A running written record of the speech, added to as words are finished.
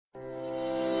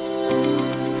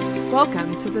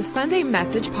Welcome to the Sunday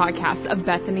Message podcast of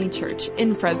Bethany Church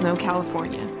in Fresno,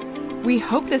 California. We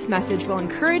hope this message will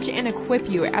encourage and equip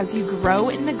you as you grow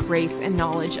in the grace and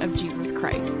knowledge of Jesus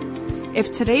Christ.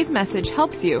 If today's message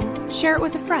helps you, share it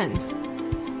with a friend.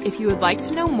 If you would like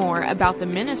to know more about the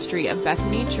ministry of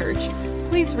Bethany Church,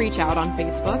 please reach out on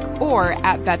Facebook or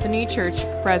at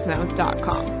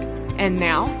bethanychurchfresno.com. And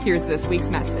now, here's this week's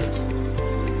message.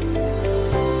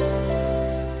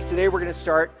 Today we're going to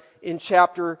start in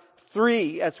chapter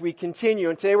 3 as we continue.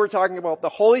 And today we're talking about the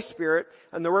Holy Spirit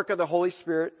and the work of the Holy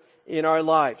Spirit in our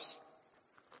lives.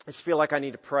 I just feel like I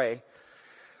need to pray.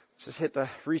 Just hit the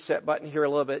reset button here a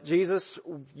little bit. Jesus,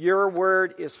 your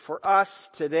word is for us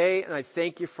today, and I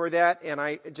thank you for that. And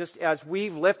I just, as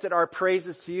we've lifted our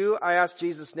praises to you, I ask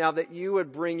Jesus now that you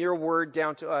would bring your word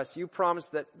down to us. You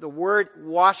promised that the word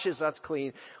washes us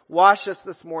clean. Wash us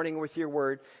this morning with your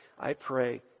word, I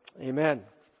pray. Amen.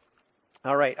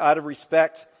 All right, out of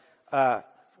respect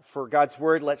for God's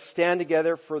word, let's stand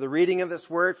together for the reading of this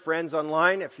word. Friends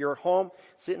online, if you're at home,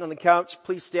 sitting on the couch,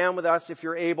 please stand with us if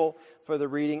you're able for the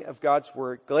reading of God's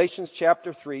word. Galatians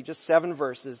chapter 3, just 7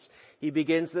 verses. He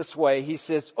begins this way. He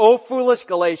says, "O foolish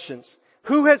Galatians,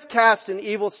 who has cast an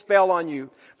evil spell on you?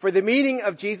 For the meaning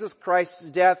of Jesus Christ's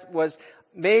death was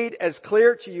made as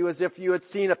clear to you as if you had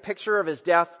seen a picture of his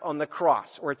death on the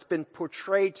cross," or it's been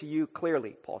portrayed to you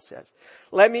clearly, Paul says.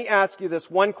 "Let me ask you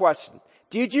this one question.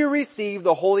 Did you receive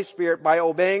the Holy Spirit by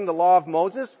obeying the law of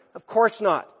Moses? Of course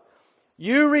not.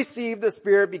 You received the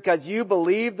Spirit because you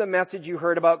believed the message you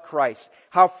heard about Christ.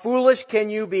 How foolish can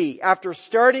you be? After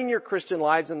starting your Christian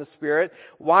lives in the Spirit,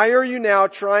 why are you now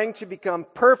trying to become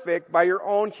perfect by your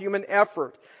own human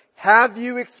effort? Have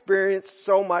you experienced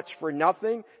so much for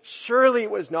nothing? Surely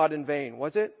it was not in vain,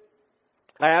 was it?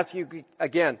 I ask you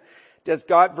again,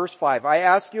 verse 5, I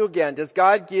ask you again, does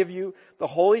God give you the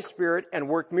Holy Spirit and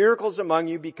work miracles among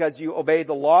you because you obey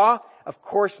the law? Of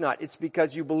course not. It's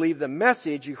because you believe the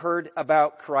message you heard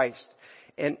about Christ.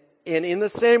 And in the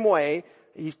same way,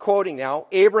 he's quoting now,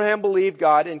 Abraham believed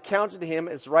God and counted him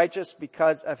as righteous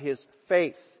because of his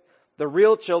faith. The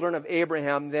real children of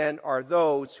Abraham then are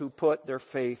those who put their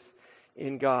faith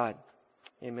in God."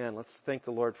 Amen. Let's thank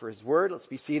the Lord for his word. Let's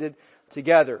be seated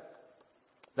together.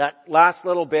 That last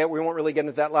little bit, we won't really get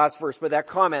into that last verse, but that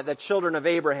comment, the children of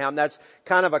Abraham, that's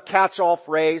kind of a catch-all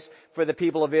phrase for the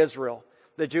people of Israel,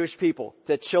 the Jewish people,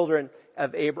 the children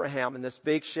of Abraham, and this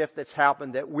big shift that's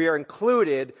happened that we are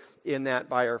included in that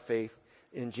by our faith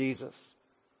in Jesus.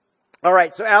 All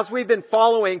right, so as we've been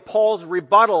following Paul's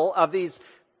rebuttal of these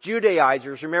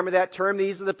Judaizers, remember that term?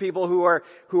 These are the people who are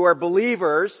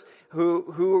believers,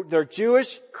 who they're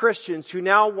Jewish Christians who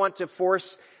now want to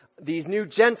force these new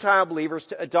Gentile believers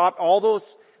to adopt all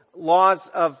those laws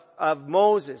of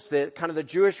Moses, the kind of the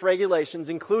Jewish regulations,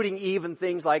 including even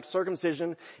things like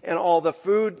circumcision and all the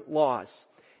food laws.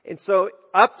 And so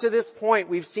up to this point,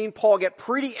 we've seen Paul get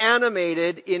pretty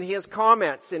animated in his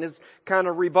comments, in his kind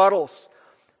of rebuttals.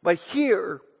 But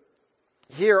here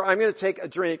I'm going to take a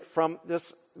drink from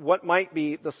this, what might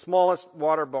be the smallest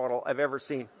water bottle I've ever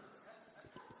seen.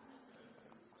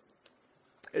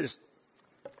 It's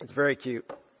very cute.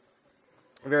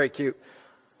 Very cute.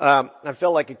 I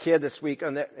felt like a kid this week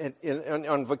on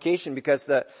vacation because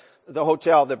the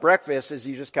hotel, the breakfast is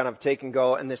you just kind of take and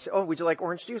go, and they say, "Oh, would you like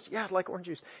orange juice?" "Yeah, I'd like orange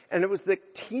juice." And it was the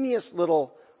teeniest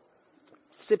little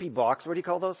sippy box. What do you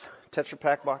call those? Tetra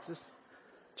Pak boxes?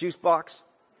 Juice box?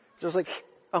 Just like,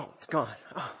 oh, it's gone.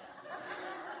 Oh.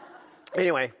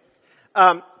 Anyway,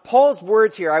 Paul's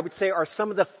words here, I would say, are some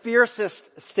of the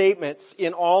fiercest statements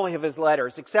in all of his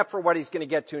letters, except for what he's going to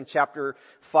get to in chapter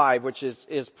 5, which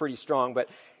is pretty strong. But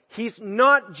he's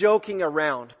not joking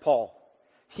around, Paul.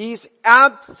 He's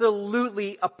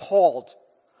absolutely appalled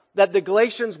that the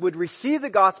Galatians would receive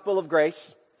the gospel of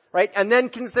grace, right, and then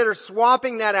consider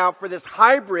swapping that out for this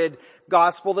hybrid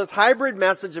gospel, this hybrid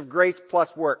message of grace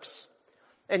plus works.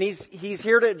 And he's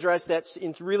here to address that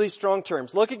in really strong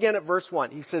terms. Look again at verse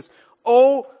 1. He says,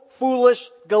 "O foolish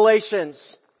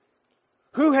Galatians,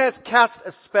 who has cast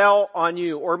a spell on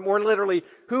you?" Or more literally,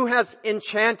 who has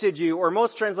enchanted you? Or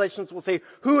most translations will say,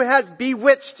 who has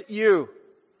bewitched you?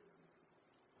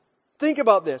 Think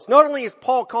about this. Not only is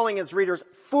Paul calling his readers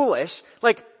foolish,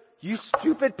 like, you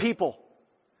stupid people.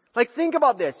 Like, think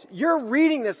about this. You're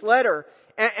reading this letter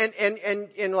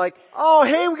and like, oh,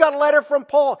 hey, we got a letter from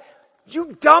Paul.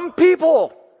 You dumb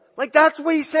people! Like, that's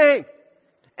what he's saying.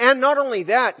 And not only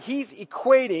that, he's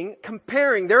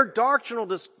comparing their doctrinal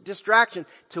distraction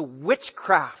to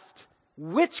witchcraft.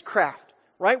 Witchcraft,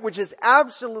 right? Which is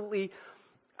absolutely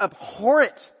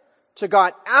abhorrent to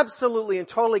God, absolutely and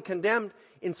totally condemned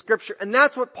in Scripture. And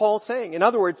that's what Paul's saying. In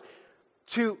other words,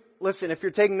 to listen, if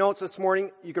you're taking notes this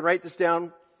morning, you can write this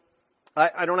down.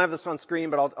 I don't have this on screen,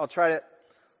 but I'll try to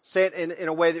say it in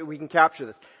a way that we can capture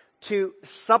this. To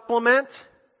supplement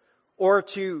or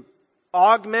to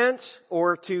augment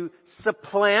or to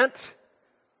supplant,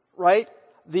 right,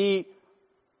 the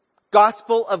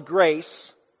gospel of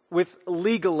grace with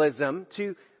legalism,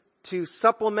 to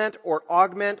supplement or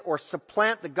augment or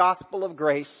supplant the gospel of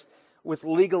grace with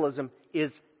legalism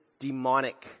is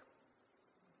demonic.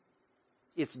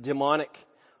 It's demonic.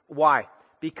 Why?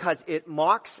 Because it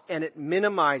mocks and it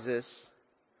minimizes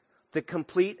the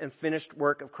complete and finished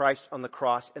work of Christ on the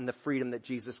cross and the freedom that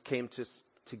Jesus came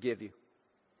to give you.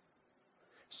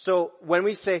 So when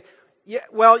we say, yeah,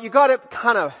 well, you gotta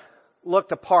kind of look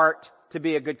the part to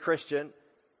be a good Christian,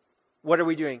 what are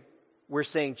we doing? We're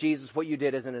saying, Jesus, what you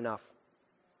did isn't enough.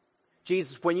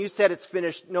 Jesus, when you said it's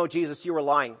finished, no, Jesus, you were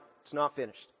lying. It's not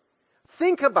finished.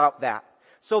 Think about that.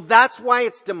 So that's why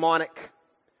it's demonic.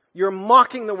 You're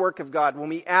mocking the work of God when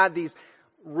we add these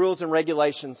rules and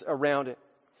regulations around it.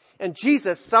 And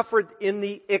Jesus suffered in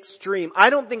the extreme. I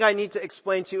don't think I need to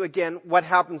explain to you again what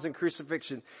happens in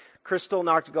crucifixion. Crystal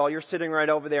Noctegal, you're sitting right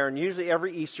over there, and usually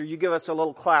every Easter you give us a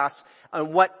little class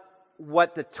on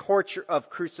what the torture of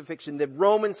crucifixion. The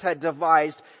Romans had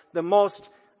devised the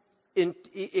most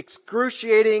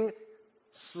excruciating,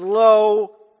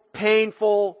 slow,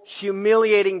 painful,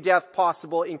 humiliating death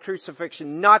possible in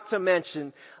crucifixion, not to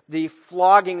mention the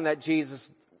flogging that Jesus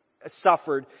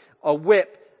suffered, a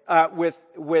whip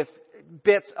with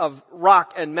bits of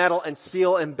rock and metal and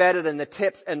steel embedded in the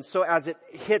tips, and so as it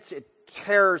hits, it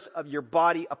tears of your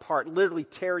body apart, literally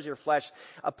tears your flesh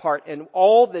apart, and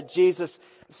all that Jesus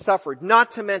suffered,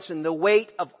 not to mention the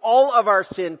weight of all of our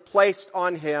sin placed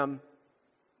on him,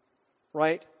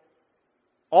 right?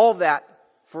 All that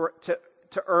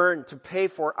to pay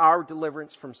for our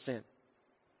deliverance from sin.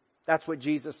 That's what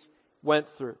Jesus went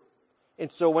through. And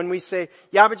so when we say,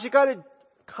 yeah, but you gotta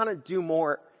kind of do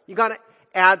more, you gotta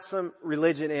add some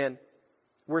religion in,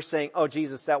 we're saying, oh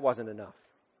Jesus, that wasn't enough.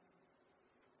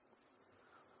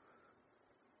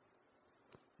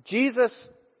 Jesus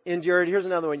endured, here's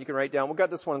another one you can write down. We've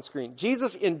got this one on screen.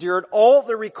 Jesus endured all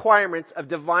the requirements of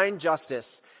divine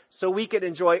justice so we could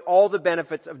enjoy all the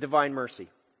benefits of divine mercy.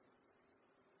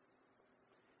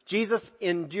 Jesus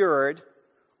endured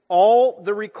all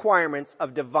the requirements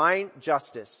of divine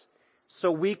justice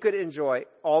so we could enjoy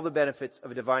all the benefits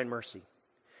of divine mercy.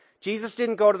 Jesus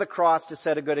didn't go to the cross to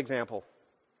set a good example.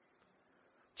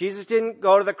 Jesus didn't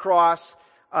go to the cross,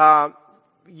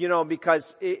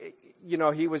 because,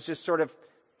 he was just sort of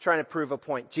trying to prove a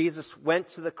point. Jesus went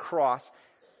to the cross,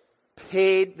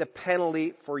 paid the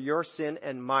penalty for your sin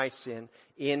and my sin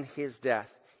in his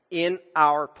death, in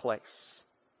our place.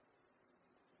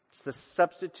 It's the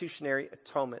substitutionary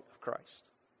atonement of Christ.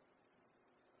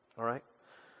 All right?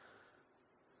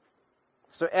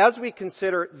 So as we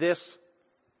consider this,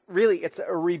 really it's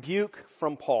a rebuke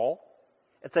from Paul.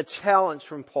 It's a challenge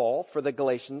from Paul for the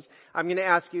Galatians. I'm going to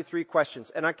ask you 3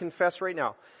 questions. And I confess right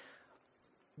now,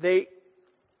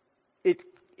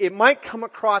 it might come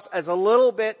across as a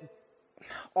little bit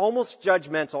almost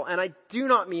judgmental. And I do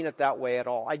not mean it that way at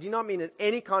all. I do not mean it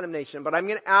any condemnation. But I'm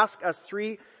going to ask us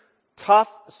 3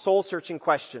 tough, soul-searching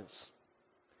questions.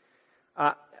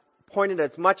 Pointed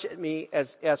as much at me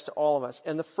as to all of us.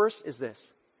 And the first is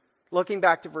this. Looking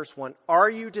back to verse 1, are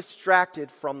you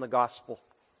distracted from the gospel?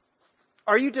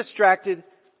 Are you distracted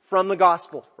from the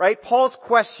gospel, right? Paul's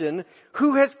question,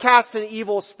 who has cast an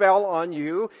evil spell on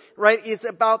you, right, is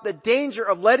about the danger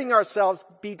of letting ourselves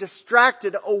be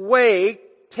distracted away,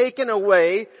 taken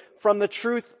away from the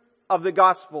truth of the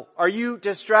gospel. Are you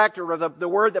distracted, or the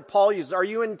word that Paul uses, are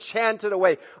you enchanted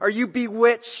away? Are you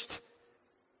bewitched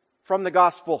from the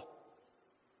gospel?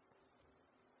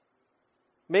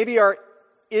 Maybe our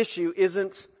issue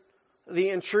isn't the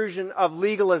intrusion of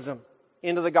legalism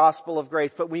into the gospel of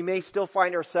grace, but we may still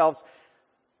find ourselves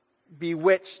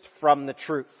bewitched from the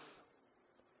truth.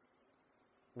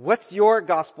 What's your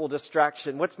gospel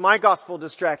distraction? What's my gospel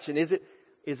distraction? Is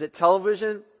it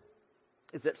television?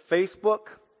 Is it Facebook?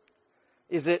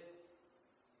 Is it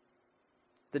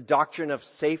the doctrine of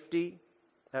safety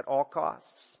at all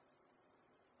costs?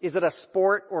 Is it a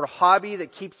sport or a hobby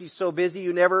that keeps you so busy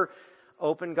you never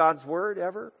open God's Word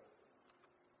ever?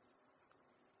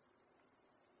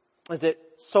 Is it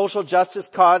social justice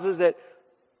causes that,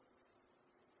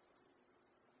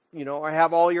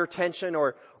 have all your attention,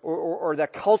 or the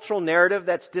cultural narrative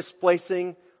that's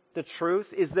displacing the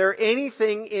truth? Is there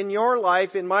anything in your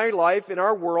life, in my life, in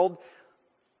our world,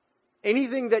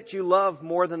 anything that you love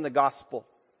more than the gospel,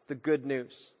 the good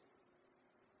news?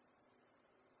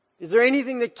 Is there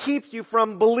anything that keeps you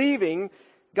from believing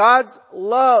God's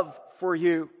love for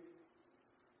you.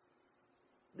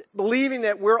 Believing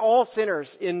that we're all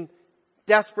sinners in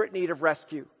desperate need of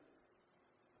rescue.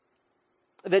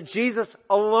 That Jesus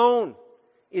alone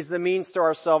is the means to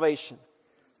our salvation.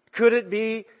 Could it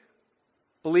be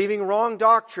believing wrong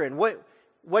doctrine?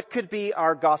 What could be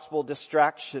our gospel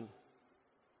distraction?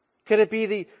 Could it be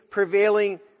the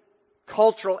prevailing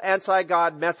cultural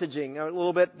anti-God messaging? A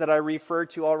little bit that I referred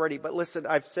to already. But listen,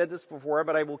 I've said this before,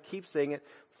 but I will keep saying it.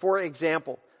 For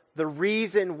example, the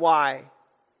reason why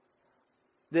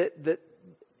that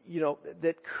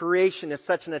creation is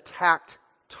such an attacked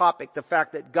topic, the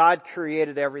fact that God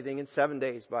created everything in 6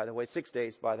 days, by the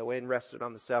way, and rested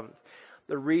on the seventh.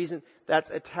 The reason that's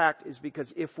attacked is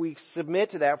because if we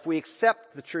submit to that, if we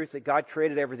accept the truth that God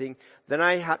created everything, then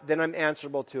I'm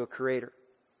answerable to a creator.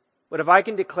 But if I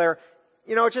can declare,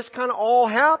 it just kind of all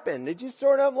happened. It just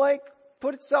sort of like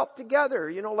put itself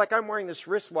together. Like I'm wearing this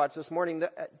wristwatch this morning.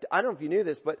 I don't know if you knew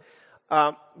this, but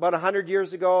about 100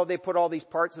 years ago, they put all these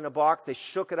parts in a box. They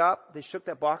shook it up. They shook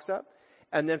that box up.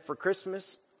 And then for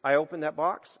Christmas, I opened that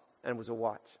box and it was a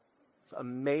watch. It's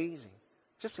amazing.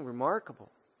 Just remarkable.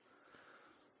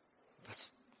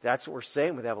 That's what we're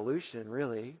saying with evolution,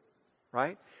 really.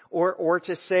 Right? Or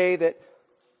to say that,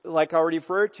 like I already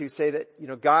referred to, say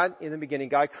that, God, in the beginning,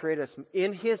 God created us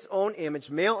in His own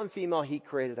image, male and female, He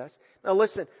created us. Now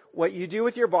listen, what you do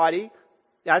with your body,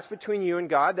 that's between you and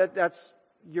God. That's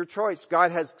your choice.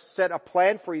 God has set a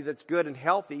plan for you that's good and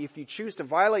healthy. If you choose to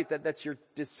violate that, that's your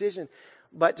decision.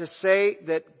 But to say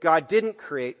that God didn't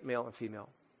create male and female,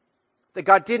 that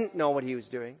God didn't know what He was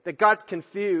doing, that God's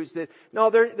confused, that no,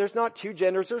 there's not two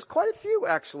genders, there's quite a few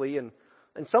actually, and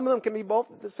some of them can be both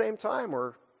at the same time,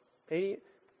 or any,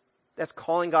 that's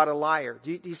calling God a liar.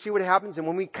 Do you see what happens? And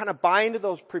when we kind of buy into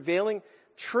those prevailing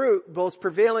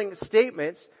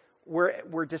statements,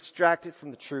 we're distracted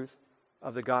from the truth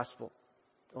of the gospel.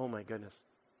 Oh my goodness.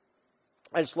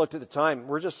 I just looked at the time.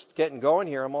 We're just getting going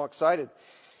here. I'm all excited.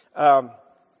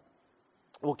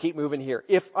 We'll keep moving here.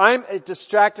 If I'm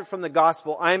distracted from the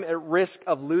gospel, I'm at risk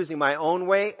of losing my own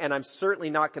way, and I'm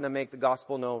certainly not going to make the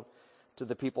gospel known to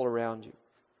the people around you.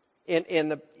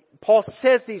 Paul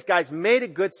says these guys made a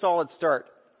good solid start.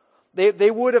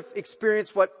 They would have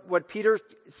experienced what Peter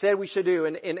said we should do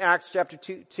in Acts chapter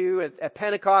 2 at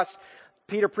Pentecost.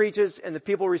 Peter preaches and the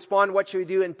people respond, what should we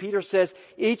do? And Peter says,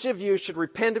 each of you should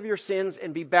repent of your sins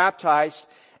and be baptized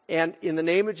and in the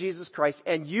name of Jesus Christ,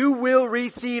 and you will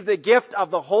receive the gift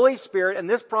of the Holy Spirit, and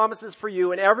this promise is for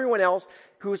you and everyone else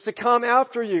who is to come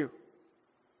after you.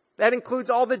 That includes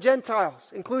all the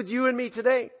Gentiles, includes you and me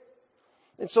today.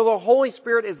 And so the Holy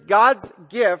Spirit is God's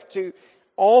gift to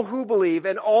all who believe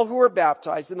and all who are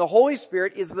baptized. And the Holy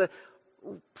Spirit is the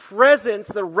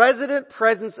resident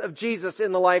presence of Jesus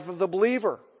in the life of the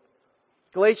believer.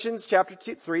 Galatians chapter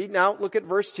 3, now look at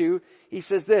verse 2. He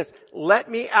says this,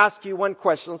 let me ask you one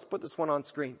question. Let's put this one on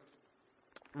screen.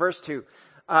 Verse 2.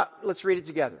 Let's read it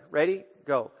together. Ready?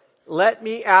 Go. Let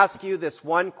me ask you this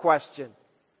one question.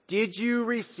 Did you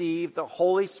receive the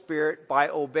Holy Spirit by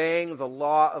obeying the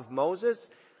law of Moses?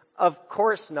 Of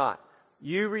course not.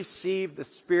 You received the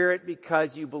Spirit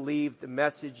because you believed the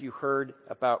message you heard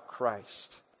about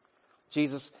Christ.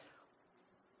 Jesus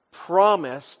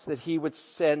promised that He would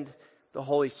send the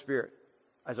Holy Spirit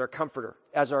as our comforter,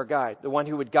 as our guide, the one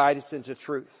who would guide us into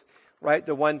truth, right?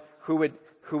 The one who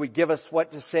would give us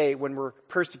what to say when we're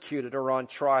persecuted or on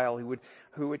trial,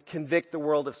 who would convict the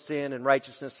world of sin and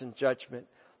righteousness and judgment.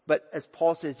 But as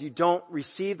Paul says, you don't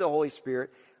receive the Holy Spirit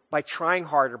by trying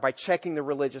harder, by checking the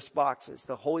religious boxes.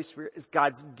 The Holy Spirit is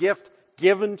God's gift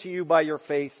given to you by your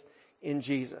faith in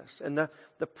Jesus. And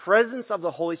the presence of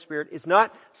the Holy Spirit is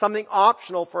not something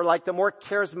optional for like the more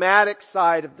charismatic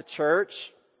side of the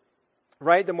church,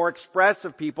 right? The more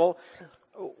expressive people.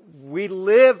 We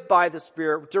live by the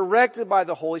Spirit, directed by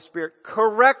the Holy Spirit,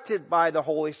 corrected by the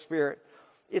Holy Spirit.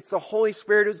 It's the Holy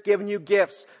Spirit who's given you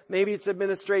gifts. Maybe it's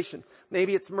administration.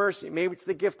 Maybe it's mercy. Maybe it's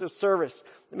the gift of service.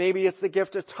 Maybe it's the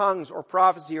gift of tongues or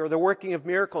prophecy or the working of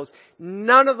miracles.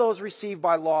 None of those received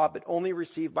by law, but only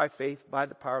received by faith, by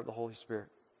the power of the Holy Spirit.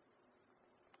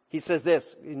 He says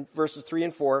this in verses 3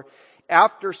 and 4.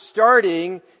 After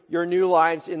starting your new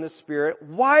lives in the Spirit,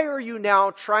 why are you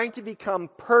now trying to become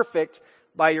perfect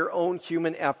by your own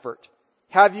human effort?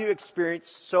 Have you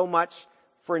experienced so much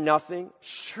for nothing?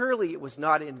 Surely it was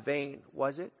not in vain,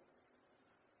 was it?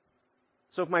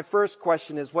 So if my first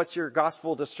question is, what's your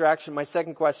gospel distraction? My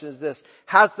second question is this.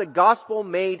 Has the gospel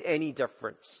made any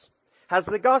difference? Has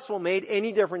the gospel made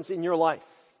any difference in your life?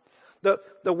 The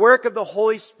work of the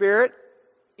Holy Spirit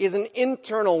is an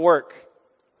internal work,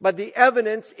 but the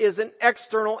evidence is an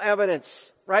external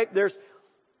evidence, right?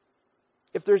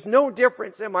 If there's no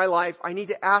difference in my life, I need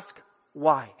to ask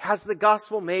why. Has the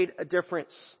gospel made a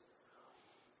difference?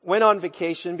 Went on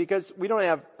vacation because we don't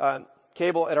have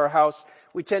cable at our house.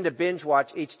 We tend to binge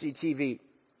watch HGTV.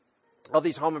 All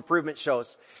these home improvement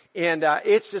shows. And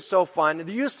it's just so fun. There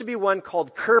used to be one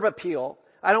called Curb Appeal.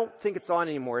 I don't think it's on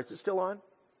anymore. Is it still on?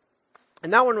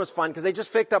 And that one was fun because they just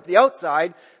fixed up the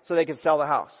outside so they could sell the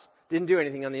house. Didn't do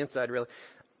anything on the inside really.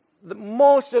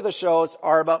 Most of the shows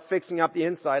are about fixing up the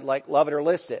inside, like Love It or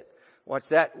List It. Watch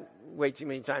that way too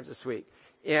many times this week.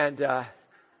 And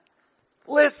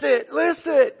list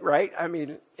it, right? I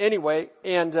mean, anyway,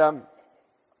 and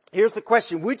here's the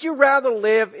question. Would you rather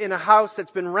live in a house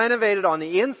that's been renovated on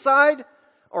the inside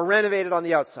or renovated on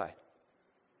the outside?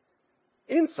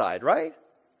 Inside, right?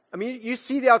 I mean, you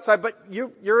see the outside, but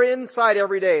you're inside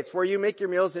every day. It's where you make your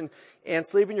meals and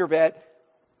sleep in your bed.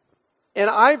 And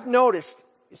I've noticed,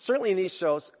 certainly in these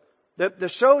shows, the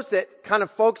shows that kind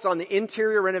of focus on the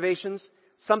interior renovations,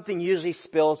 something usually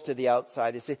spills to the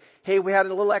outside. They say, hey, we had a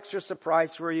little extra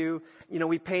surprise for you. You know,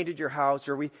 we painted your house,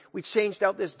 or we changed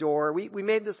out this door. We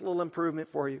made this little improvement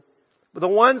for you. But the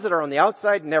ones that are on the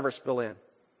outside never spill in.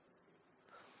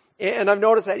 And I've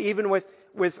noticed that even with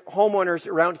homeowners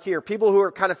around here, people who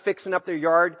are kind of fixing up their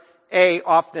yard,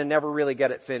 often never really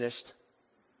get it finished.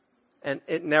 And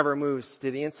it never moves to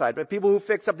the inside. But people who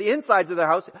fix up the insides of their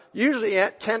house usually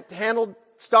can't handle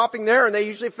stopping there, and they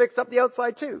usually fix up the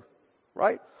outside too.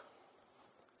 Right?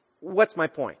 What's my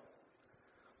point?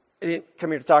 I didn't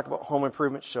come here to talk about home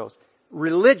improvement shows.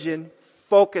 Religion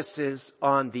focuses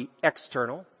on the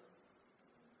external,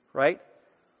 right?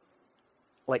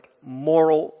 Like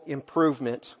moral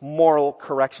improvement, moral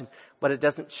correction, but it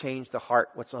doesn't change the heart,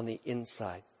 what's on the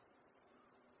inside.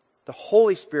 The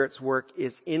Holy Spirit's work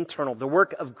is internal. The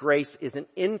work of grace is an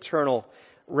internal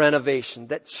renovation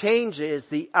that changes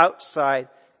the outside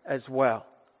as well.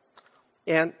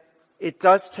 And it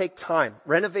does take time.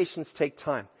 Renovations take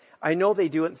time. I know they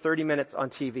do it in 30 minutes on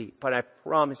TV, but I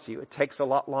promise you it takes a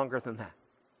lot longer than that.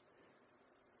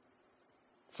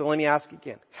 So let me ask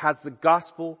again. Has the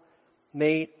gospel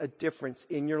made a difference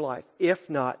in your life? If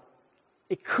not,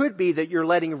 it could be that you're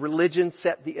letting religion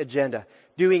set the agenda,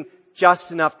 doing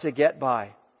just enough to get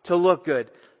by, to look good,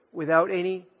 without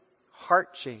any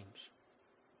heart change.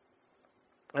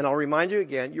 And I'll remind you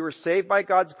again, you were saved by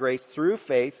God's grace through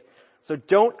faith. So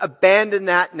don't abandon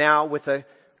that now with a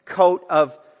coat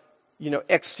of,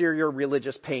 exterior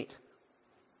religious paint.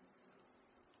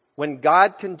 When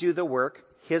God can do the work,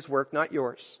 His work, not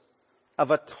yours, of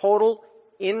a total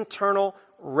internal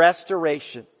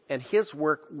restoration, and His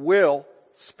work will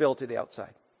spill to the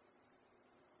outside.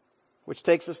 Which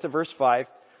takes us to verse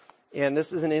 5, and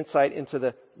this is an insight into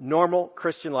the normal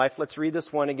Christian life. Let's read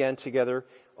this one again together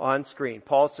on screen.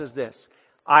 Paul says this,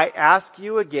 I ask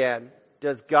you again,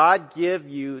 does God give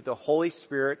you the Holy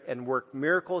Spirit and work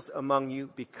miracles among you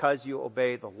because you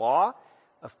obey the law?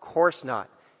 Of course not.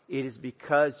 It is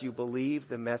because you believe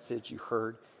the message you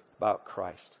heard about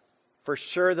Christ. For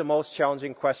sure, the most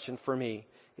challenging question for me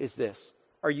is this.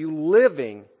 Are you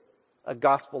living a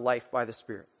gospel life by the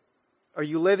Spirit? Are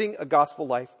you living a gospel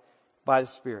life by the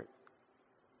Spirit?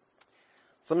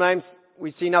 Sometimes we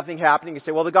see nothing happening and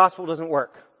say, well, the gospel doesn't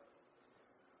work.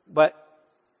 But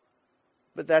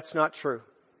that's not true.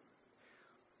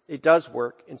 It does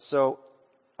work. And so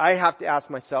I have to ask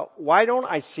myself, why don't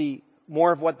I see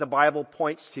more of what the Bible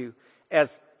points to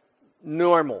as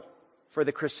normal for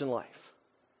the Christian life?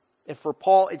 And for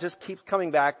Paul, it just keeps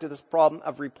coming back to this problem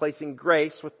of replacing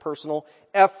grace with personal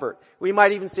effort. We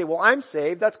might even say, well, I'm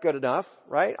saved. That's good enough,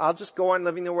 right? I'll just go on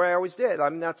living the way I always did. I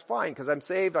mean, that's fine because I'm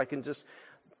saved. I can just,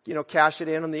 cash it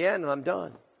in the end and I'm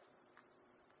done.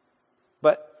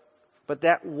 But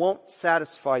that won't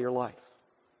satisfy your life.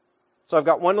 So I've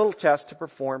got one little test to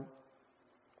perform,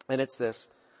 and it's this.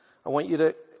 I want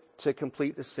you to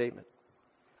complete this statement.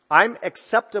 I'm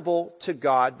acceptable to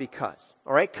God because.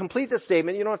 All right? Complete the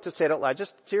statement. You don't have to say it out loud.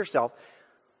 Just to yourself.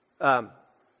 I'm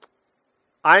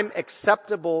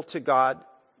acceptable to God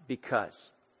because.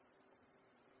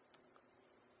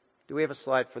 Do we have a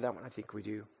slide for that one? I think we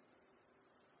do.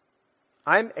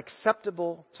 I'm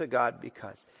acceptable to God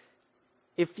because.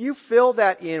 If you fill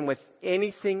that in with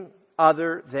anything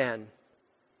other than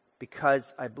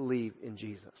because I believe in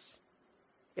Jesus.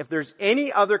 If there's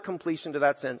any other completion to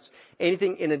that sentence,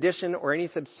 anything in addition or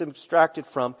anything subtracted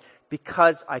from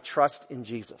because I trust in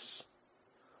Jesus,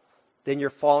 then you're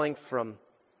falling from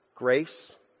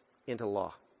grace into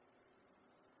law.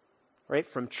 Right?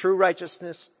 From true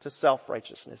righteousness to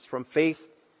self-righteousness. From faith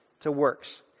to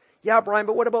works. Yeah, Brian,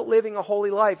 but what about living a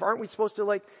holy life? Aren't we supposed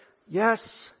to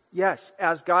Yes,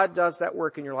 as God does that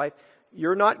work in your life,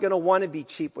 you're not going to want to be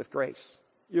cheap with grace.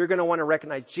 you're going to want to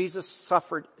recognize Jesus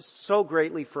suffered so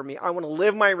greatly for me. I want to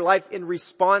live my life in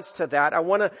response to that. I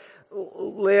want to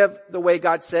live the way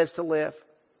God says to live.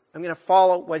 I'm going to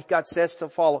follow what God says to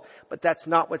follow, but that's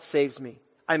not what saves me.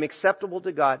 I'm acceptable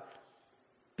to God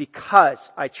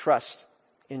because I trust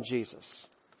in Jesus.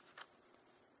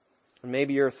 And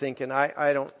maybe you're thinking,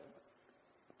 I don't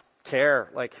care.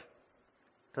 Like,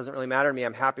 it doesn't really matter to me.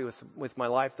 I'm happy with my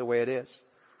life the way it is.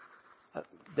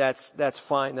 That's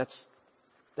fine. That's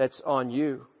on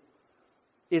you.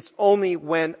 It's only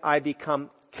when I become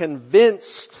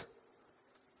convinced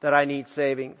that I need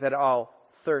saving that I'll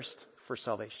thirst for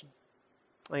salvation.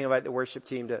 I invite the worship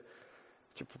team to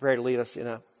prepare to lead us in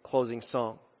a closing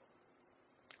song.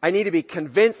 I need to be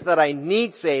convinced that I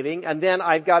need saving, and then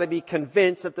I've got to be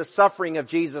convinced that the suffering of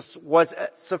Jesus was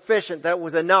sufficient, that it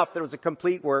was enough, that it was a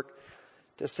complete work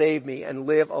to save me and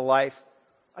live a life,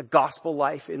 a gospel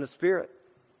life in the Spirit.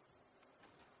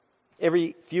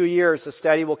 Every few years a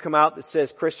study will come out that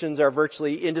says Christians are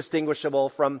virtually indistinguishable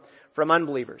from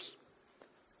unbelievers.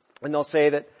 And they'll say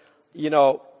that,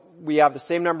 we have the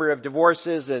same number of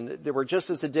divorces and that we're just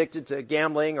as addicted to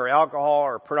gambling or alcohol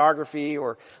or pornography,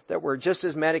 or that we're just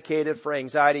as medicated for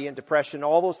anxiety and depression,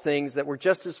 all those things, that we're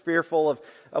just as fearful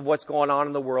of what's going on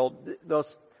in the world.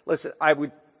 Listen, I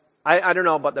don't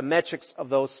know about the metrics of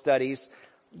those studies,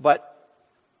 but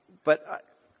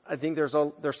I think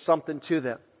there's something to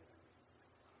them.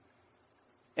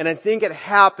 And I think it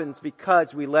happens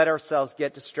because we let ourselves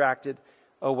get distracted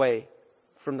away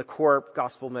from the core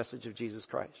gospel message of Jesus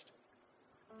Christ.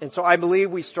 And so I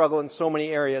believe we struggle in so many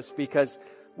areas because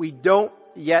we don't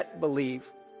yet believe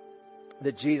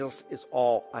that Jesus is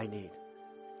all I need.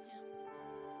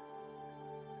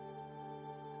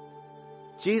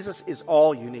 Jesus is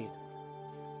all you need.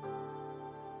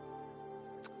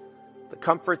 The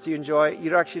comforts you enjoy,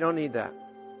 you actually don't need that.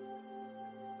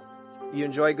 You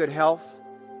enjoy good health.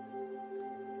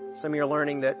 Some of you are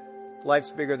learning that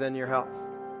life's bigger than your health.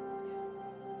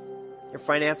 Your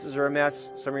finances are a mess.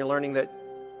 Some of you are learning that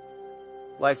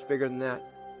life's bigger than that.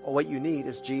 Well, what you need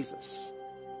is Jesus.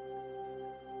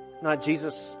 Not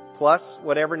Jesus plus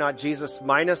whatever, not Jesus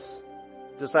minus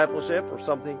discipleship or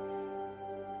something.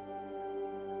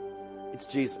 It's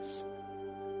Jesus.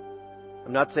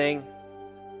 I'm not saying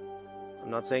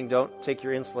don't take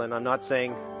your insulin. I'm not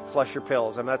saying flush your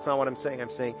pills. That's not what I'm saying.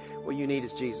 I'm saying what you need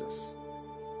is Jesus.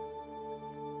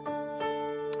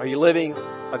 Are you living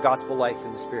a gospel life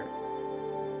in the Spirit?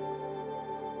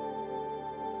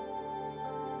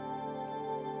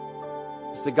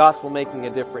 Is the gospel making a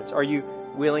difference? Are you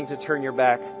willing to turn your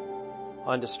back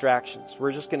on distractions?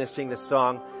 We're just going to sing this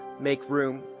song, Make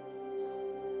Room.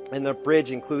 And the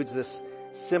bridge includes this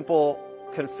simple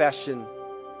confession.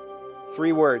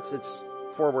 3 words. It's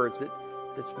 4 words.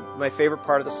 That's my favorite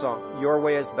part of the song. Your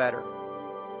way is better.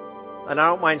 And I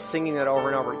don't mind singing that over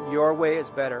and over. Your way is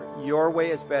better. Your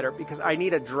way is better. Because I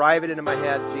need to drive it into my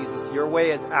head, Jesus. Your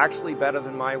way is actually better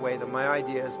than my way, than my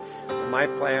ideas, than my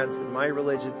plans, than my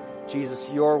religion. Jesus,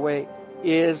 your way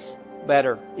is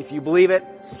better. If you believe it,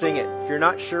 sing it. If you're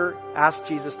not sure, ask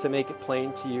Jesus to make it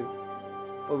plain to you.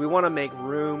 But we want to make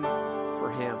room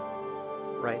for Him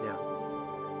right now.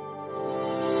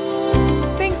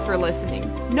 Thanks for listening.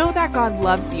 Know that God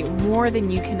loves you more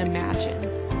than you can imagine.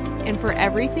 And for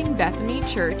everything Bethany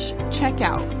Church, check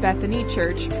out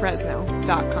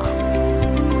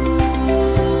BethanyChurchFresno.com.